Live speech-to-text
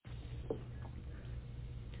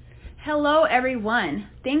Hello, everyone.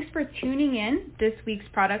 Thanks for tuning in this week's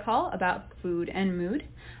product call about food and mood.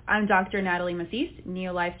 I'm Dr. Natalie Masís,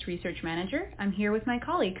 NeoLife's research manager. I'm here with my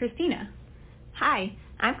colleague, Christina. Hi,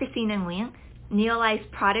 I'm Christina Nguyen, NeoLife's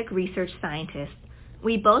product research scientist.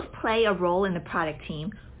 We both play a role in the product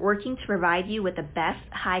team, working to provide you with the best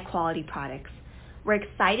high-quality products. We're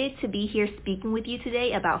excited to be here speaking with you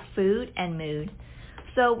today about food and mood.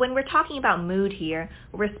 So when we're talking about mood here,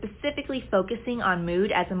 we're specifically focusing on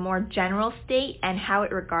mood as a more general state and how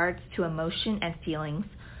it regards to emotion and feelings.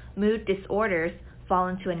 Mood disorders fall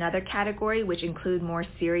into another category, which include more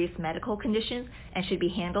serious medical conditions and should be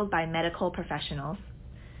handled by medical professionals.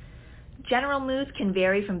 General moods can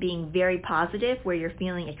vary from being very positive, where you're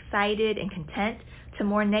feeling excited and content, to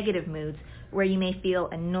more negative moods, where you may feel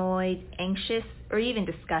annoyed, anxious, or even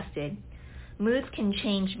disgusted. Moods can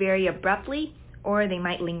change very abruptly, or they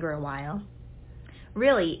might linger a while.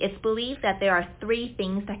 Really, it's believed that there are three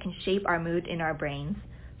things that can shape our mood in our brains.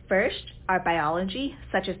 First, our biology,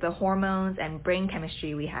 such as the hormones and brain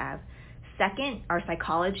chemistry we have. Second, our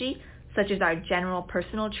psychology, such as our general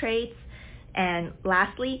personal traits. And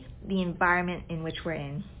lastly, the environment in which we're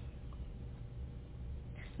in.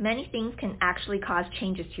 Many things can actually cause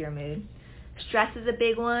changes to your mood. Stress is a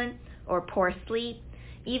big one, or poor sleep,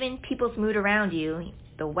 even people's mood around you,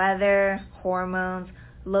 the weather, hormones,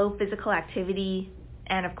 low physical activity,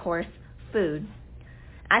 and of course, food.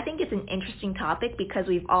 I think it's an interesting topic because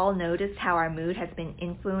we've all noticed how our mood has been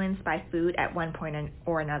influenced by food at one point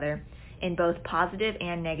or another, in both positive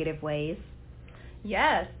and negative ways.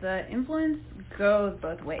 Yes, the influence goes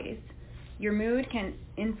both ways. Your mood can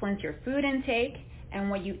influence your food intake,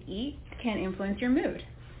 and what you eat can influence your mood.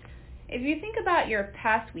 If you think about your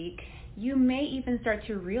past week, you may even start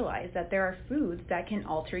to realize that there are foods that can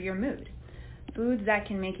alter your mood. Foods that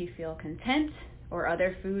can make you feel content, or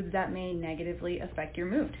other foods that may negatively affect your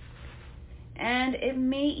mood. And it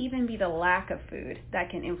may even be the lack of food that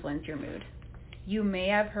can influence your mood. You may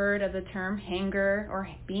have heard of the term hanger or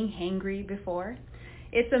being hangry before.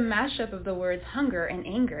 It's a mashup of the words hunger and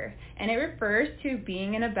anger, and it refers to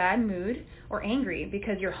being in a bad mood or angry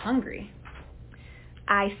because you're hungry.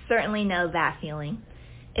 I certainly know that feeling.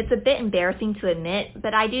 It's a bit embarrassing to admit,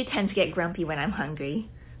 but I do tend to get grumpy when I'm hungry.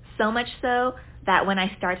 So much so that when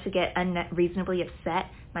I start to get unreasonably upset,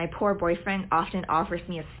 my poor boyfriend often offers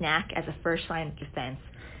me a snack as a first line of defense,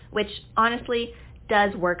 which honestly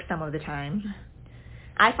does work some of the time.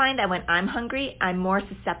 I find that when I'm hungry, I'm more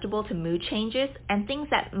susceptible to mood changes, and things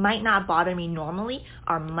that might not bother me normally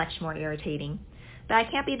are much more irritating. But I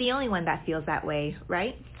can't be the only one that feels that way,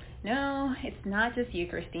 right? No, it's not just you,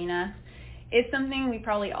 Christina. It's something we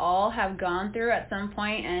probably all have gone through at some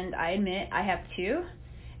point, and I admit I have too.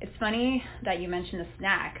 It's funny that you mentioned a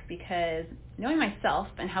snack, because knowing myself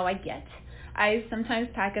and how I get, I sometimes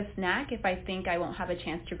pack a snack if I think I won't have a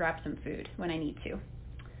chance to grab some food when I need to.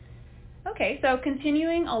 Okay, so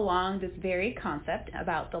continuing along this very concept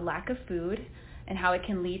about the lack of food and how it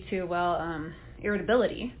can lead to,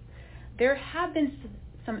 irritability, there have been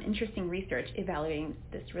some interesting research evaluating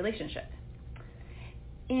this relationship.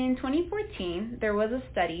 In 2014, there was a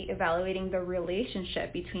study evaluating the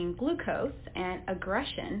relationship between glucose and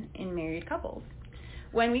aggression in married couples.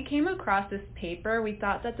 When we came across this paper, we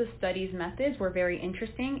thought that the study's methods were very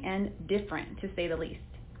interesting and different, to say the least.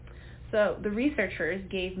 So the researchers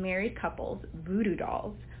gave married couples voodoo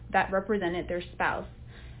dolls that represented their spouse,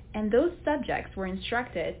 and those subjects were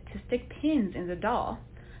instructed to stick pins in the doll,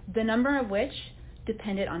 the number of which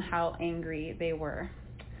depended on how angry they were.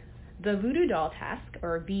 The voodoo doll task,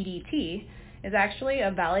 or VDT, is actually a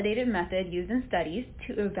validated method used in studies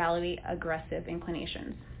to evaluate aggressive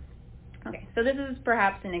inclinations. Okay, so this is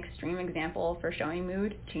perhaps an extreme example for showing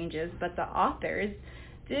mood changes, but the authors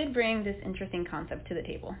did bring this interesting concept to the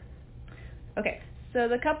table. Okay, so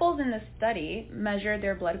the couples in the study measured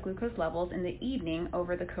their blood glucose levels in the evening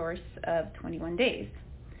over the course of 21 days.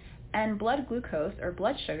 And blood glucose, or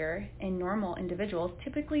blood sugar, in normal individuals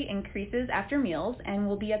typically increases after meals and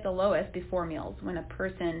will be at the lowest before meals when a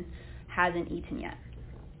person hasn't eaten yet.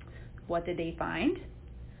 What did they find?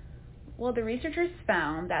 Well, the researchers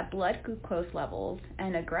found that blood glucose levels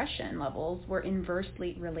and aggression levels were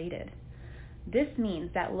inversely related. This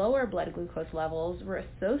means that lower blood glucose levels were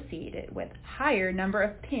associated with higher number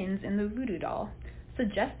of pins in the voodoo doll,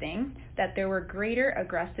 suggesting that there were greater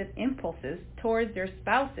aggressive impulses towards their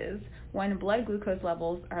spouses when blood glucose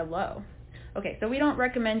levels are low. Okay, so we don't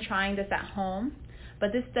recommend trying this at home,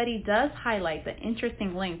 but this study does highlight the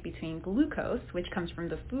interesting link between glucose, which comes from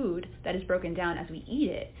the food that is broken down as we eat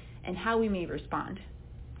it, and how we may respond.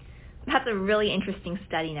 That's a really interesting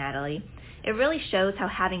study, Natalie. It really shows how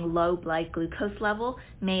having low blood glucose level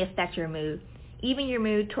may affect your mood, even your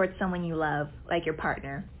mood towards someone you love, like your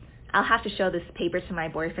partner. I'll have to show this paper to my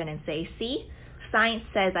boyfriend and say, see, science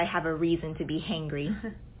says I have a reason to be hangry.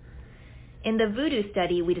 In the Voodoo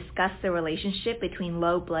study, we discussed the relationship between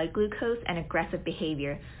low blood glucose and aggressive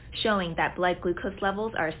behavior, showing that blood glucose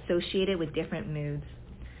levels are associated with different moods.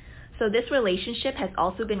 So this relationship has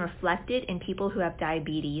also been reflected in people who have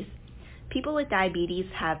diabetes. People with diabetes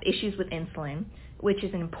have issues with insulin, which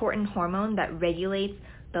is an important hormone that regulates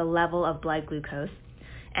the level of blood glucose.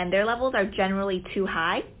 And their levels are generally too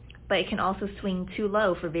high, but it can also swing too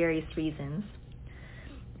low for various reasons.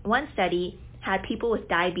 One study had people with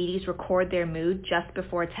diabetes record their mood just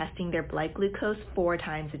before testing their blood glucose 4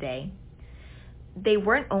 times a day. They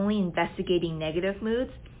weren't only investigating negative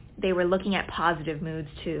moods, they were looking at positive moods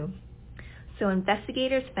too. So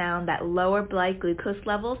investigators found that lower blood glucose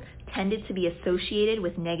levels tended to be associated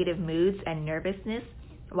with negative moods and nervousness,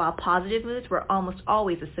 while positive moods were almost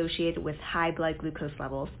always associated with high blood glucose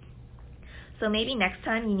levels. So maybe next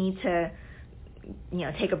time you need to,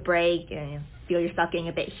 take a break and feel yourself getting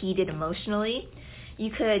a bit heated emotionally,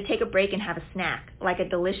 you could take a break and have a snack, like a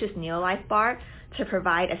delicious NeoLife bar, to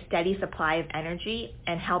provide a steady supply of energy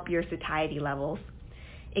and help your satiety levels.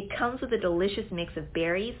 It comes with a delicious mix of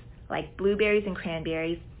berries, like blueberries and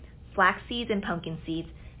cranberries, flax seeds and pumpkin seeds,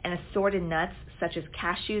 and assorted nuts such as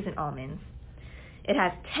cashews and almonds. It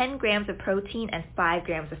has 10 grams of protein and 5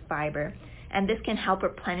 grams of fiber, and this can help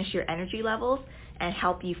replenish your energy levels and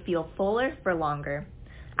help you feel fuller for longer.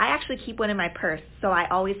 I actually keep one in my purse, so I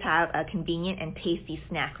always have a convenient and tasty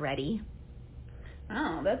snack ready.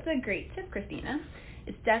 Oh, that's a great tip, Christina.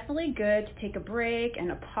 It's definitely good to take a break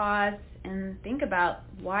and a pause and think about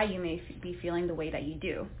why you may be feeling the way that you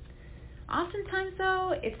do. Oftentimes,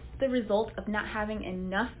 though, it's the result of not having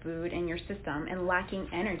enough food in your system and lacking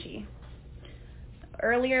energy.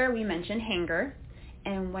 Earlier, we mentioned hunger,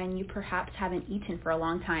 and when you perhaps haven't eaten for a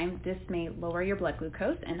long time, this may lower your blood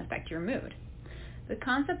glucose and affect your mood. The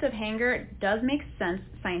concept of hunger does make sense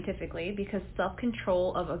scientifically because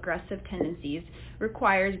self-control of aggressive tendencies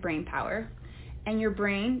requires brain power, and your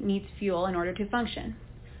brain needs fuel in order to function.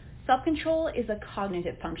 Self-control is a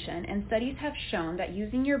cognitive function, and studies have shown that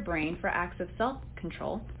using your brain for acts of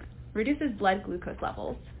self-control reduces blood glucose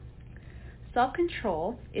levels.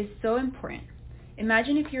 Self-control is so important.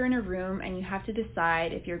 Imagine if you're in a room and you have to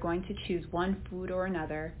decide if you're going to choose one food or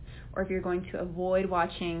another, or if you're going to avoid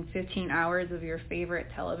watching 15 hours of your favorite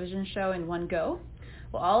television show in one go.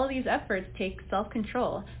 Well, all of these efforts take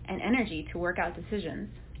self-control and energy to work out decisions.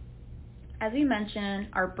 As we mentioned,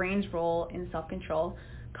 our brain's role in self-control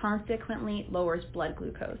consequently lowers blood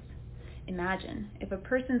glucose. Imagine, if a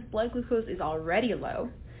person's blood glucose is already low,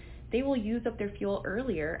 they will use up their fuel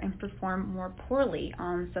earlier and perform more poorly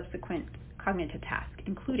on subsequent cognitive tasks,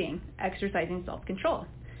 including exercising self-control.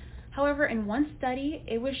 However, in one study,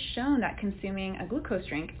 it was shown that consuming a glucose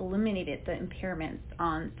drink eliminated the impairments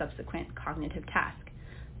on subsequent cognitive tasks,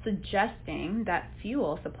 suggesting that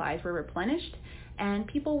fuel supplies were replenished and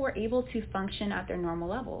people were able to function at their normal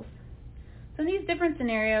levels. So in these different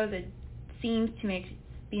scenarios, it seems to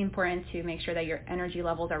be important to make sure that your energy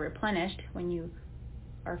levels are replenished when you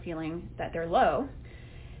are feeling that they're low,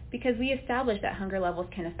 because we established that hunger levels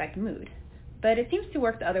can affect mood. But it seems to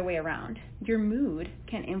work the other way around. Your mood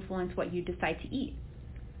can influence what you decide to eat.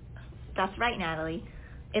 That's right, Natalie.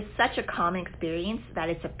 It's such a common experience that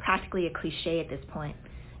it's practically a cliche at this point.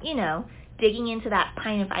 Digging into that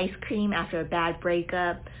pint of ice cream after a bad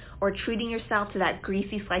breakup, or treating yourself to that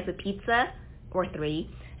greasy slice of pizza, or 3,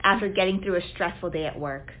 after getting through a stressful day at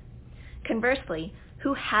work. Conversely,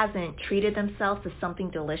 who hasn't treated themselves to something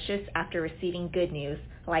delicious after receiving good news,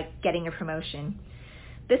 like getting a promotion?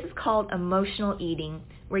 This is called emotional eating,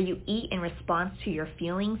 where you eat in response to your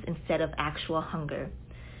feelings instead of actual hunger.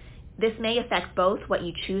 This may affect both what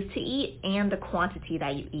you choose to eat and the quantity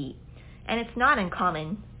that you eat. And it's not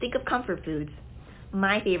uncommon. Think of comfort foods.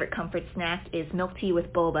 My favorite comfort snack is milk tea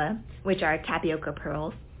with boba, which are tapioca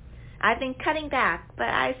pearls. I've been cutting back, but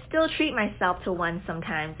I still treat myself to one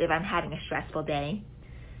sometimes if I'm having a stressful day.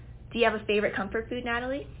 Do you have a favorite comfort food,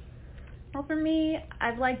 Natalie? Well, for me,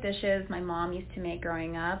 I've liked dishes my mom used to make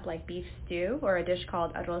growing up, like beef stew, or a dish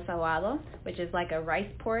called arroz aguado, which is like a rice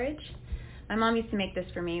porridge. My mom used to make this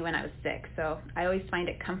for me when I was sick, so I always find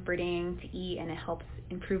it comforting to eat, and it helps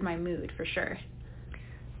improve my mood for sure.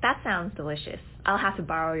 That sounds delicious. I'll have to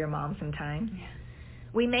borrow your mom sometime. Yeah.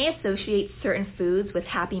 We may associate certain foods with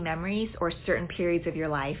happy memories or certain periods of your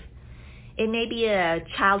life. It may be a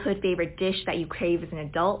childhood favorite dish that you crave as an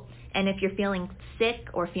adult, and if you're feeling sick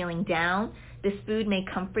or feeling down, this food may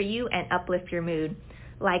comfort you and uplift your mood.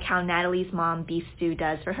 like how Natalie's mom beef stew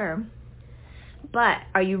does for her. But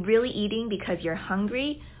are you really eating because you're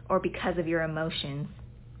hungry or because of your emotions?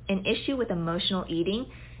 An issue with emotional eating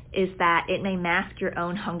is that it may mask your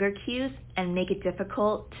own hunger cues and make it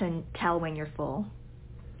difficult to tell when you're full.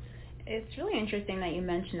 It's really interesting that you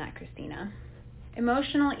mentioned that, Christina.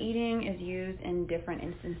 Emotional eating is used in different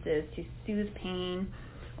instances to soothe pain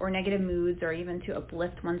or negative moods or even to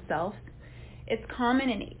uplift oneself. It's common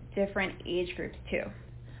in different age groups too.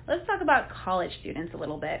 Let's talk about college students a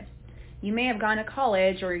little bit. You may have gone to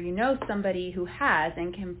college or you know somebody who has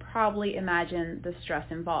and can probably imagine the stress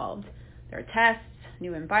involved. There are tests,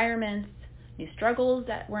 new environments, new struggles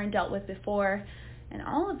that weren't dealt with before, and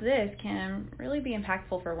all of this can really be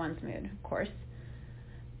impactful for one's mood, of course.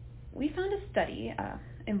 We found a study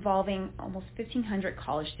involving almost 1,500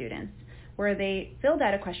 college students where they filled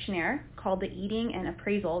out a questionnaire called the Eating and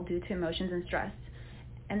Appraisal Due to Emotions and Stress,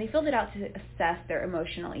 and they filled it out to assess their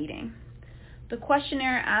emotional eating. The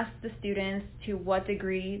questionnaire asked the students to what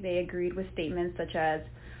degree they agreed with statements such as,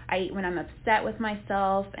 I eat when I'm upset with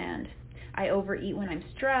myself, and I overeat when I'm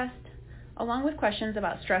stressed, along with questions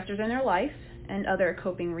about stressors in their life and other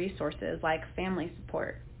coping resources like family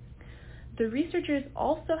support. The researchers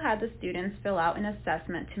also had the students fill out an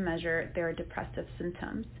assessment to measure their depressive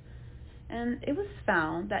symptoms. And it was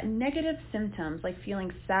found that negative symptoms like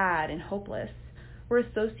feeling sad and hopeless were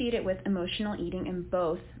associated with emotional eating in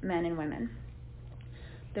both men and women.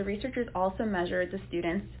 The researchers also measured the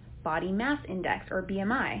students' body mass index, or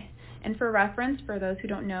BMI. And for reference, for those who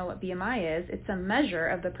don't know what BMI is, it's a measure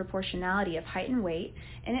of the proportionality of height and weight,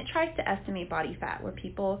 and it tries to estimate body fat, where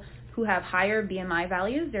people who have higher BMI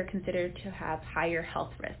values, they're considered to have higher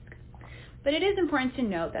health risk. But it is important to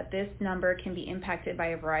note that this number can be impacted by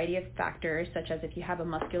a variety of factors, such as if you have a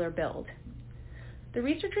muscular build. The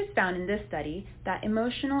researchers found in this study that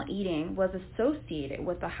emotional eating was associated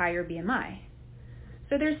with a higher BMI.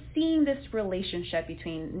 So they're seeing this relationship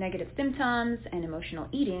between negative symptoms and emotional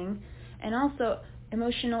eating, and also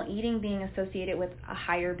emotional eating being associated with a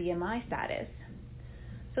higher BMI status.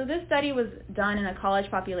 So this study was done in a college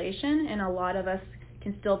population, and a lot of us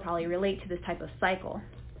can still probably relate to this type of cycle.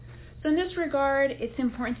 So in this regard, it's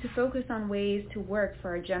important to focus on ways to work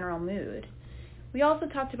for a general mood. We also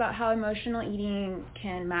talked about how emotional eating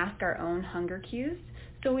can mask our own hunger cues,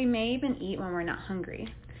 so we may even eat when we're not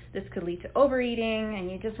hungry. This could lead to overeating,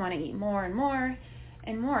 and you just want to eat more and more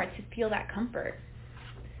and more to feel that comfort.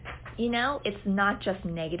 You know, it's not just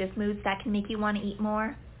negative moods that can make you want to eat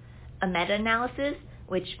more. A meta-analysis,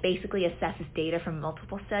 which basically assesses data from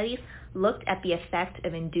multiple studies, looked at the effect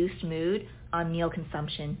of induced mood on meal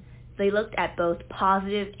consumption. They looked at both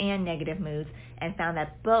positive and negative moods and found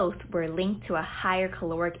that both were linked to a higher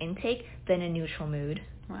caloric intake than a neutral mood.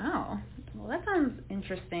 Wow. Well, that sounds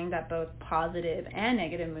interesting that both positive and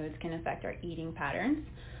negative moods can affect our eating patterns.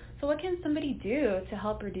 So what can somebody do to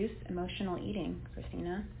help reduce emotional eating,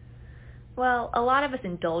 Christina? Well, a lot of us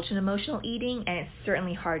indulge in emotional eating, and it's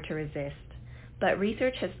certainly hard to resist. But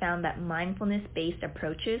research has found that mindfulness-based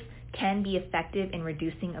approaches can be effective in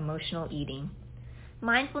reducing emotional eating.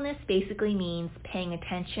 Mindfulness basically means paying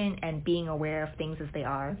attention and being aware of things as they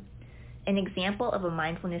are. An example of a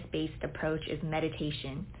mindfulness-based approach is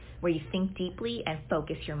meditation, where you think deeply and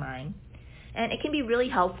focus your mind. And it can be really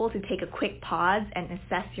helpful to take a quick pause and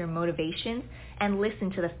assess your motivations and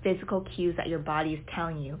listen to the physical cues that your body is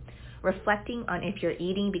telling you, reflecting on if you're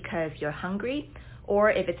eating because you're hungry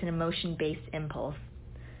or if it's an emotion-based impulse.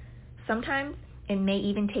 Sometimes it may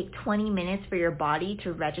even take 20 minutes for your body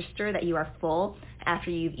to register that you are full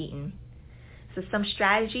after you've eaten. So some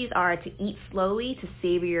strategies are to eat slowly to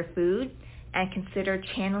savor your food and consider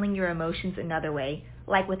channeling your emotions another way,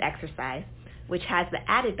 like with exercise, which has the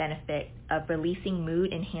added benefit of releasing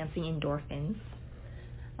mood-enhancing endorphins.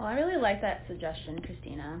 Well, I really like that suggestion,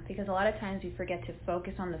 Christina, because a lot of times we forget to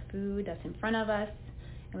focus on the food that's in front of us,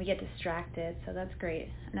 and we get distracted, so that's great.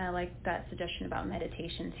 And I like that suggestion about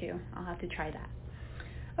meditation, too. I'll have to try that.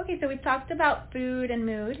 Okay, so we've talked about food and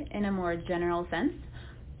mood in a more general sense,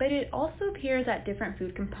 but it also appears that different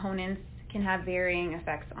food components can have varying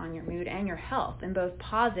effects on your mood and your health in both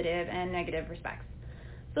positive and negative respects.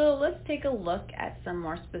 So let's take a look at some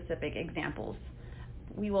more specific examples.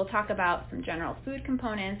 We will talk about some general food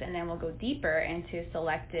components, and then we'll go deeper into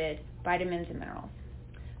selected vitamins and minerals.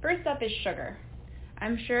 First up is sugar.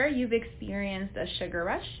 I'm sure you've experienced a sugar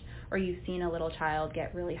rush, or you've seen a little child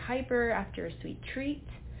get really hyper after a sweet treat.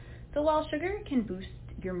 So while sugar can boost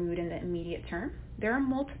your mood in the immediate term, there are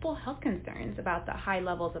multiple health concerns about the high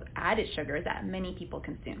levels of added sugar that many people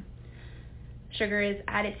consume. Sugar is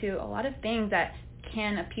added to a lot of things that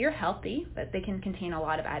can appear healthy, but they can contain a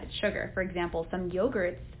lot of added sugar. For example, some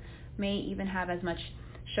yogurts may even have as much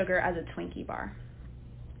sugar as a Twinkie bar.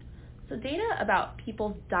 So data about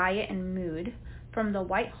people's diet and mood from the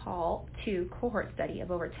Whitehall 2 cohort study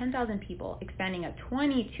of over 10,000 people expanding a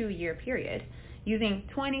 22-year period using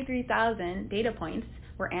 23,000 data points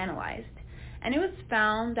were analyzed. And it was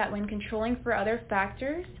found that when controlling for other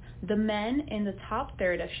factors, the men in the top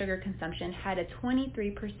third of sugar consumption had a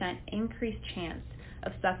 23% increased chance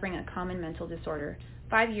of suffering a common mental disorder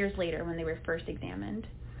 5 years later when they were first examined.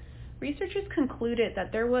 Researchers concluded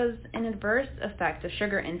that there was an adverse effect of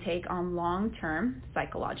sugar intake on long-term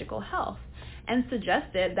psychological health and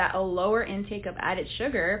suggested that a lower intake of added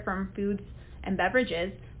sugar from foods and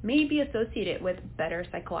beverages may be associated with better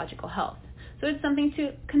psychological health. So it's something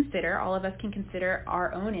to consider. All of us can consider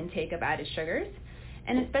our own intake of added sugars,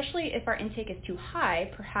 and especially if our intake is too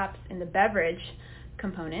high, perhaps in the beverage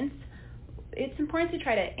components, it's important to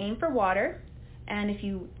try to aim for water. And if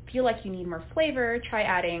you feel like you need more flavor, try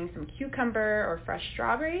adding some cucumber or fresh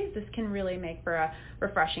strawberries. This can really make for a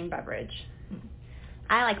refreshing beverage.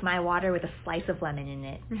 I like my water with a slice of lemon in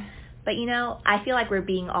it. But I feel like we're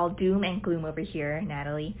being all doom and gloom over here,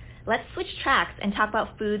 Natalie. Let's switch tracks and talk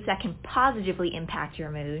about foods that can positively impact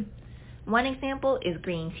your mood. One example is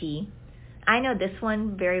green tea. I know this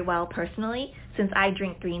one very well personally since I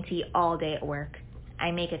drink green tea all day at work. I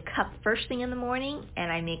make a cup first thing in the morning,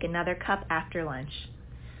 and I make another cup after lunch.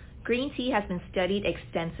 Green tea has been studied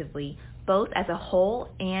extensively, both as a whole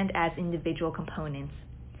and as individual components.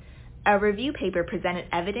 A review paper presented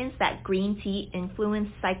evidence that green tea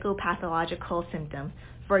influenced psychopathological symptoms.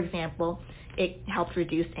 For example, it helps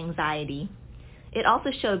reduce anxiety. It also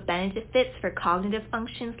showed benefits for cognitive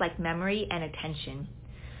functions like memory and attention.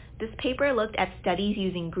 This paper looked at studies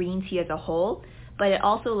using green tea as a whole, but it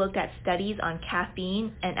also looked at studies on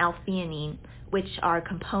caffeine and L-theanine, which are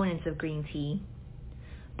components of green tea.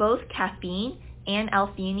 Both caffeine and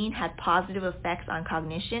L-theanine had positive effects on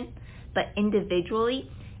cognition, but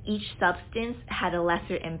individually, each substance had a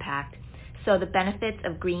lesser impact, so the benefits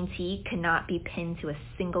of green tea cannot be pinned to a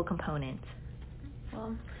single component.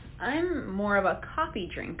 Well, I'm more of a coffee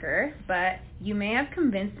drinker, but you may have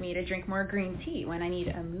convinced me to drink more green tea when I need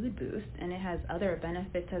a mood boost, and it has other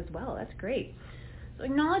benefits as well. That's great. So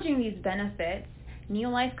acknowledging these benefits,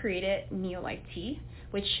 NeoLife created NeoLife tea,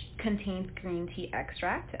 which contains green tea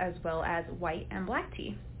extract as well as white and black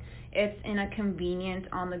tea. It's in a convenient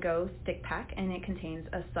on-the-go stick pack, and it contains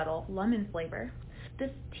a subtle lemon flavor.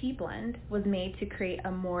 This tea blend was made to create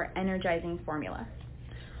a more energizing formula.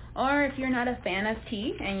 Or if you're not a fan of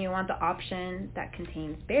tea and you want the option that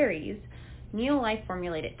contains berries, NeoLife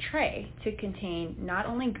formulated Tray to contain not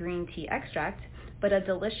only green tea extract, but a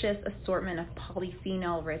delicious assortment of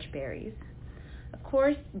polyphenol-rich berries. Of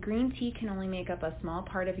course, green tea can only make up a small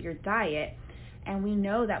part of your diet, and we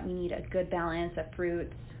know that we need a good balance of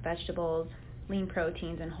fruits, vegetables, lean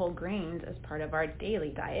proteins, and whole grains as part of our daily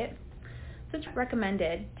diet. So it's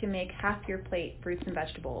recommended to make half your plate fruits and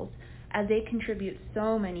vegetables, as they contribute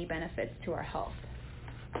so many benefits to our health.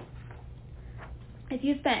 If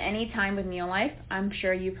you spent any time with NeoLife, I'm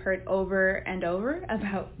sure you've heard over and over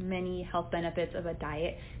about many health benefits of a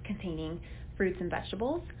diet containing fruits and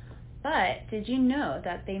vegetables. But did you know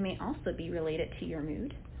that they may also be related to your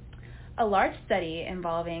mood? A large study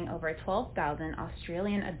involving over 12,000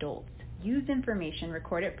 Australian adults used information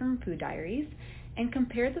recorded from food diaries and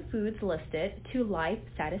compared the foods listed to life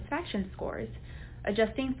satisfaction scores,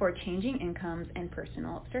 adjusting for changing incomes and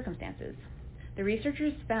personal circumstances. The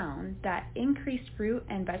researchers found that increased fruit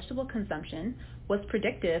and vegetable consumption was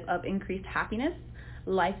predictive of increased happiness,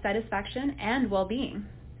 life satisfaction, and well-being.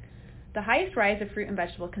 The highest rise of fruit and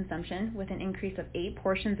vegetable consumption, with an increase of 8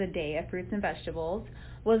 portions a day of fruits and vegetables,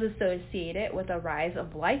 was associated with a rise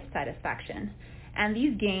of life satisfaction. And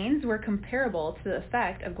these gains were comparable to the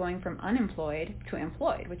effect of going from unemployed to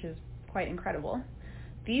employed, which is quite incredible.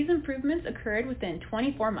 These improvements occurred within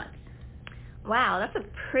 24 months. Wow, that's a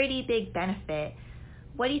pretty big benefit.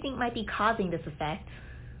 What do you think might be causing this effect?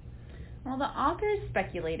 Well, the authors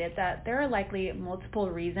speculated that there are likely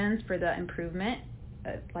multiple reasons for the improvement,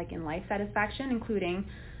 like in life satisfaction, including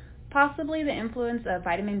possibly the influence of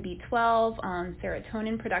vitamin B12 on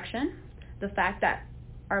serotonin production, the fact that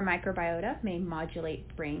our microbiota may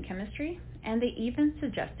modulate brain chemistry, and they even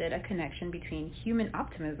suggested a connection between human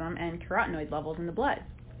optimism and carotenoid levels in the blood.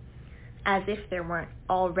 As if there weren't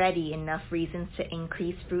already enough reasons to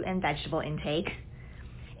increase fruit and vegetable intake.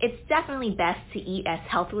 It's definitely best to eat as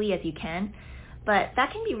healthily as you can, but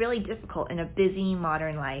that can be really difficult in a busy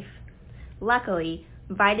modern life. Luckily,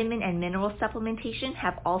 vitamin and mineral supplementation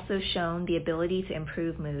have also shown the ability to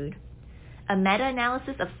improve mood. A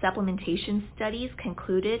meta-analysis of supplementation studies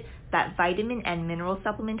concluded that vitamin and mineral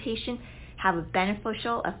supplementation have a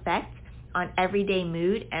beneficial effect on everyday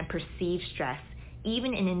mood and perceived stress,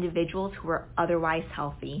 even in individuals who are otherwise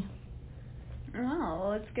healthy. Oh,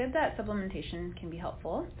 well, it's good that supplementation can be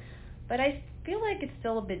helpful, but I feel like it's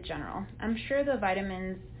still a bit general. I'm sure the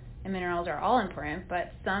vitamins and minerals are all important,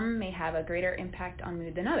 but some may have a greater impact on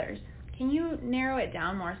mood than others. Can you narrow it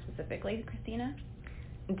down more specifically, Christina?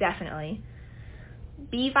 Definitely.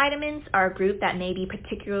 B vitamins are a group that may be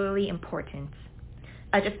particularly important.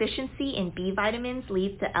 A deficiency in B vitamins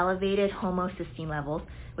leads to elevated homocysteine levels,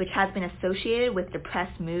 which has been associated with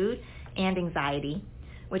depressed mood and anxiety,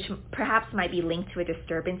 which perhaps might be linked to a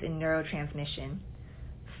disturbance in neurotransmission.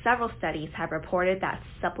 Several studies have reported that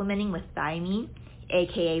supplementing with thiamine,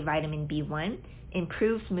 aka vitamin B1,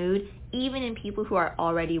 improves mood even in people who are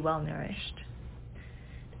already well-nourished.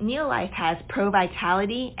 NeoLife has Pro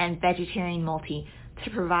Vitality and Vegetarian Multi to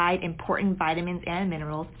provide important vitamins and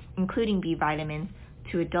minerals, including B vitamins,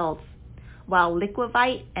 to adults, while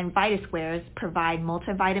Liquivite and VitaSquares provide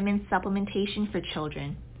multivitamin supplementation for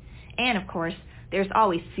children. And of course, there's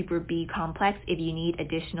always Super B Complex if you need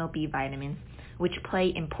additional B vitamins, which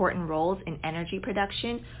play important roles in energy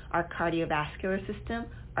production, our cardiovascular system,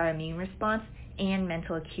 our immune response, and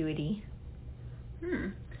mental acuity.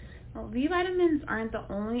 Well, B vitamins aren't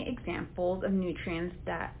the only examples of nutrients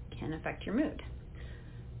that can affect your mood.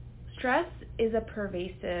 Stress is a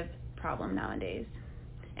pervasive problem nowadays,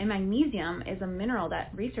 and magnesium is a mineral that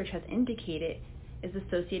research has indicated is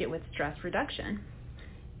associated with stress reduction.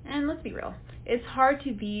 And let's be real, it's hard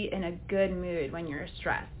to be in a good mood when you're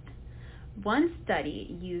stressed. One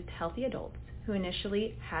study used healthy adults who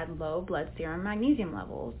initially had low blood serum magnesium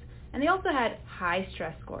levels, and they also had high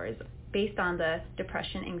stress scores based on the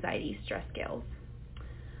depression, anxiety, stress scales.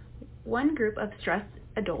 One group of stressed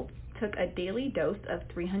adults took a daily dose of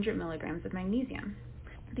 300 milligrams of magnesium.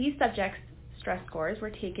 These subjects' stress scores were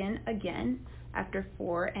taken again after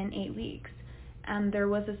 4 and 8 weeks, and there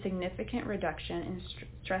was a significant reduction in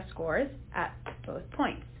stress scores at both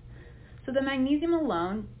points. So the magnesium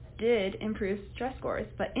alone did improve stress scores,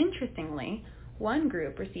 but interestingly, one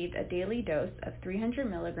group received a daily dose of 300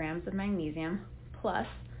 milligrams of magnesium plus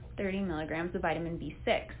 30 milligrams of vitamin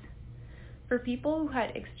B6. For people who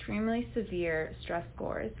had extremely severe stress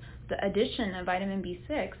scores, the addition of vitamin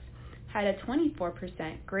B6 had a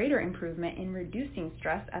 24% greater improvement in reducing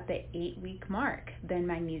stress at the 8-week mark than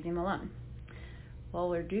magnesium alone. Well,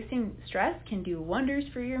 reducing stress can do wonders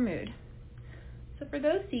for your mood. So for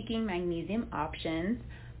those seeking magnesium options,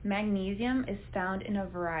 magnesium is found in a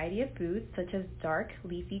variety of foods such as dark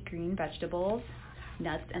leafy green vegetables,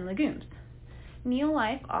 nuts, and legumes.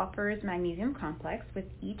 NeoLife offers magnesium complex with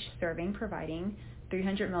each serving providing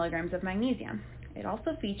 300 milligrams of magnesium. It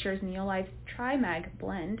also features NeoLife's TriMag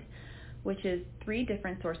blend, which is 3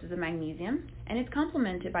 different sources of magnesium, and it's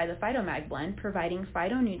complemented by the PhytoMag blend, providing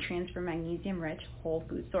phytonutrients from magnesium-rich whole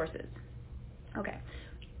food sources. Okay,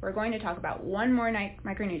 we're going to talk about one more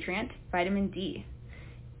micronutrient, vitamin D.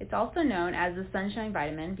 It's also known as the sunshine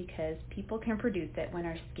vitamin because people can produce it when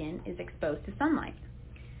our skin is exposed to sunlight.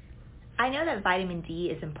 I know that vitamin D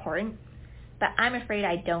is important, but I'm afraid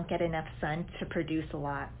I don't get enough sun to produce a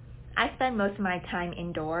lot. I spend most of my time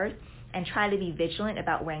indoors and try to be vigilant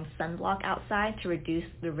about wearing sunblock outside to reduce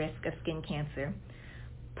the risk of skin cancer.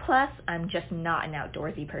 Plus, I'm just not an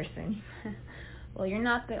outdoorsy person. Well, you're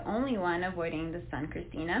not the only one avoiding the sun,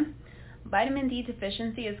 Christina. Vitamin D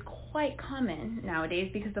deficiency is quite common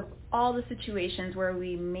nowadays because of all the situations where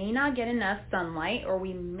we may not get enough sunlight or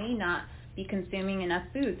we may not be consuming enough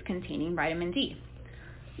foods containing vitamin D.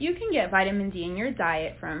 You can get vitamin D in your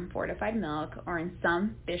diet from fortified milk or in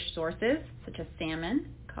some fish sources such as salmon,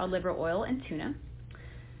 cod liver oil, and tuna.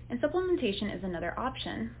 And supplementation is another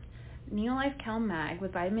option. NeoLife CalMag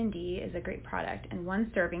with vitamin D is a great product, and one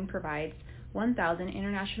serving provides 1,000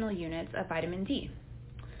 international units of vitamin D.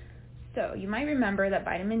 So you might remember that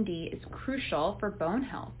vitamin D is crucial for bone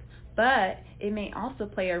health, but it may also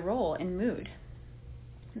play a role in mood.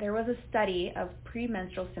 There was a study of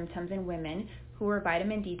premenstrual symptoms in women who were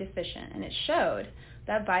vitamin D deficient, and it showed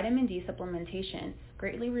that vitamin D supplementation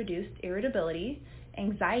greatly reduced irritability,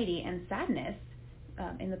 anxiety, and sadness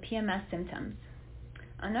in the PMS symptoms.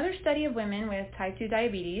 Another study of women with type 2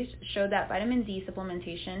 diabetes showed that vitamin D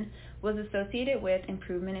supplementation was associated with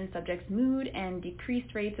improvement in subjects' mood and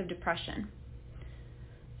decreased rates of depression.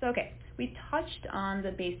 So, we touched on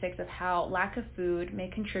the basics of how lack of food may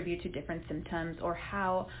contribute to different symptoms or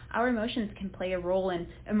how our emotions can play a role in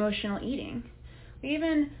emotional eating. We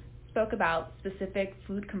even spoke about specific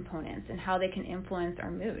food components and how they can influence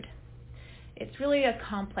our mood. It's really a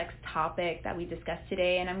complex topic that we discussed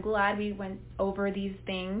today, and I'm glad we went over these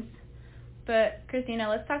things. But Christina,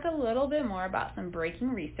 let's talk a little bit more about some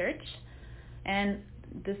breaking research. And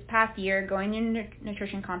this past year, going to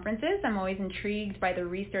nutrition conferences, I'm always intrigued by the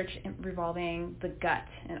research revolving the gut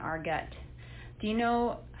and our gut. Do you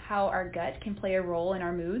know how our gut can play a role in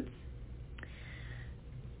our moods?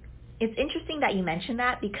 It's interesting that you mentioned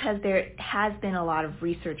that because there has been a lot of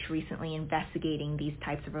research recently investigating these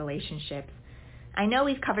types of relationships. I know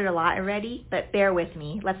we've covered a lot already, but bear with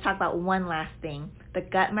me. Let's talk about one last thing, the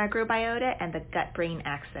gut microbiota and the gut-brain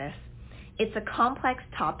axis. It's a complex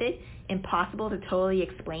topic, impossible to totally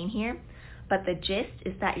explain here, but the gist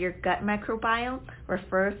is that your gut microbiome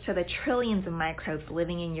refers to the trillions of microbes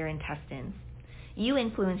living in your intestines. You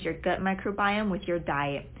influence your gut microbiome with your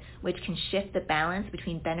diet, which can shift the balance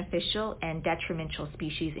between beneficial and detrimental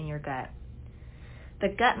species in your gut. The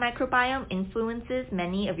gut microbiome influences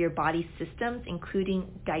many of your body's systems, including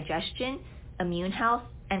digestion, immune health,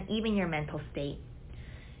 and even your mental state.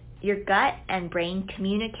 Your gut and brain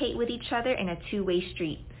communicate with each other in a two-way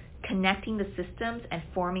street, connecting the systems and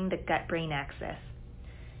forming the gut-brain axis.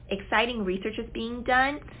 Exciting research is being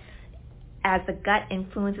done as the gut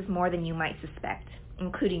influences more than you might suspect,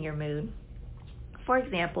 including your mood. For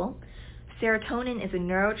example, serotonin is a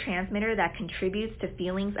neurotransmitter that contributes to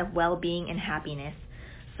feelings of well-being and happiness,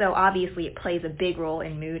 so obviously it plays a big role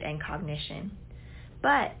in mood and cognition.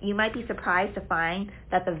 But you might be surprised to find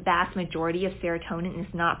that the vast majority of serotonin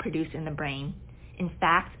is not produced in the brain. In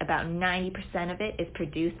fact, about 90% of it is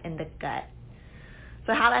produced in the gut.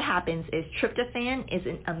 So how that happens is tryptophan is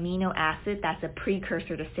an amino acid that's a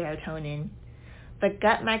precursor to serotonin. The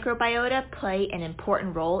gut microbiota play an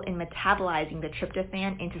important role in metabolizing the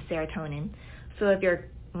tryptophan into serotonin. So if your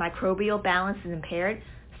microbial balance is impaired,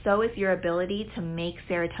 so is your ability to make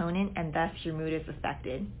serotonin, and thus your mood is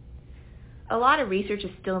affected. A lot of research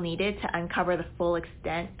is still needed to uncover the full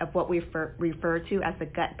extent of what we refer to as the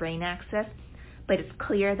gut-brain axis, but it's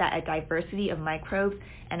clear that a diversity of microbes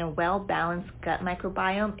and a well-balanced gut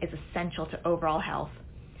microbiome is essential to overall health.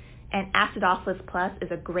 And Acidophilus Plus is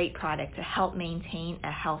a great product to help maintain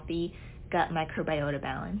a healthy gut microbiota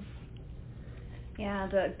balance. Yeah,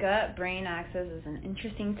 the gut-brain axis is an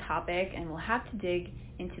interesting topic, and we'll have to dig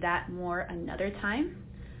into that more another time.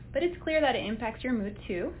 But it's clear that it impacts your mood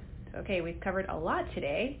too. Okay, we've covered a lot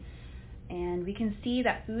today, and we can see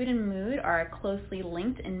that food and mood are closely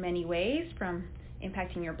linked in many ways, from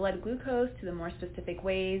impacting your blood glucose to the more specific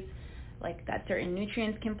ways like that certain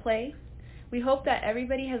nutrients can play. We hope that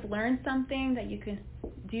everybody has learned something that you can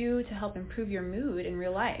do to help improve your mood in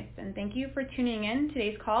real life. And thank you for tuning in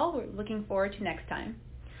today's call. We're looking forward to next time.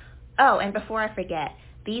 Oh, and before I forget,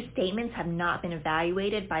 these statements have not been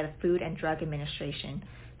evaluated by the Food and Drug Administration.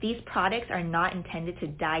 These products are not intended to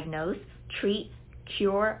diagnose, treat,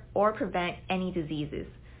 cure, or prevent any diseases.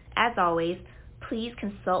 As always, please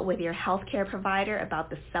consult with your healthcare provider about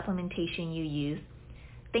the supplementation you use.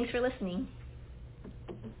 Thanks for listening.